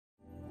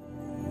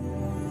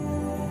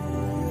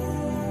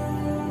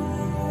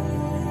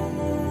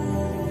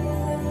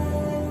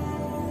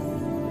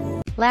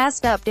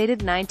Last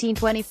updated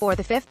 1924,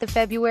 the 5th of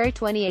February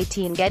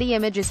 2018. Getty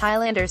Images.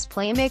 Highlanders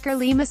playmaker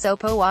Lima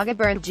Sopoaga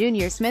burned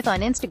Junior Smith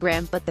on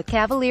Instagram, but the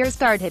Cavaliers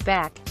guard hit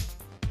back.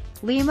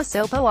 Lima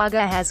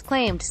Sopoaga has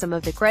claimed some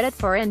of the credit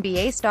for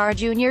NBA star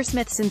Junior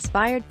Smith's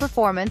inspired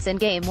performance in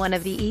Game 1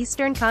 of the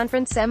Eastern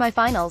Conference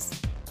semifinals.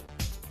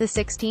 The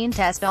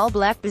 16-test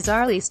All-Black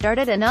bizarrely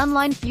started an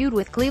online feud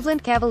with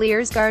Cleveland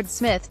Cavaliers guard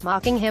Smith,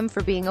 mocking him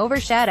for being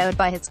overshadowed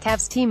by his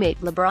Cavs teammate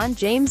LeBron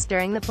James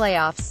during the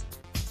playoffs.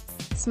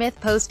 Smith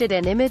posted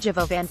an image of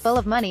a van full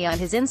of money on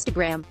his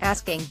Instagram,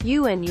 asking,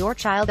 "You and your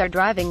child are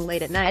driving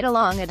late at night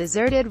along a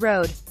deserted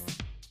road.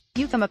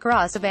 You come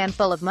across a van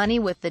full of money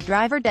with the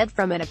driver dead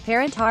from an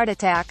apparent heart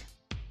attack.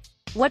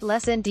 What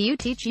lesson do you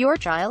teach your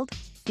child?"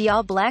 The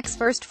All Blacks'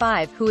 first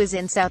five, who is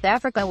in South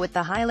Africa with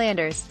the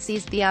Highlanders,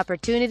 seized the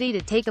opportunity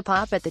to take a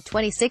pop at the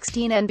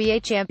 2016 NBA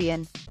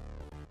champion.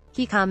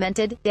 He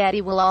commented,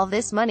 "Daddy, will all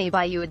this money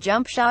buy you a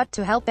jump shot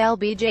to help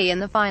LBJ in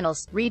the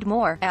finals? Read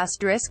more.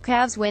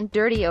 Cavs went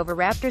dirty over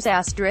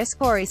Raptors.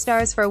 Corey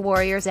stars for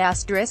Warriors.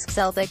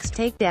 Celtics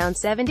take down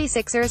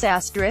 76ers.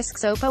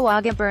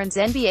 Sopoaga burns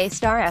NBA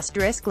star.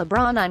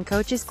 LeBron on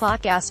coach's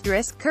clock.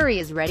 Curry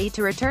is ready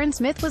to return.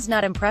 Smith was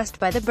not impressed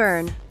by the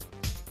burn.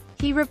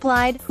 He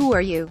replied, "Who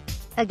are you?"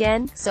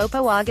 Again,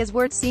 Sopoaga's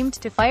words seemed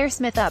to fire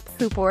Smith up,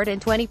 who poured in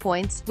 20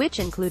 points, which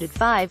included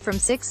 5 from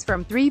 6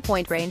 from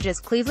three-point range as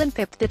Cleveland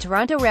pipped the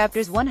Toronto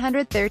Raptors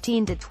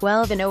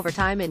 113-12 in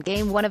overtime in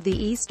Game 1 of the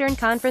Eastern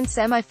Conference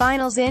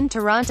semifinals in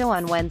Toronto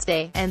on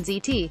Wednesday.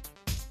 NZT.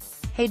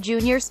 Hey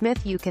Junior Smith,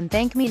 you can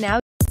thank me now.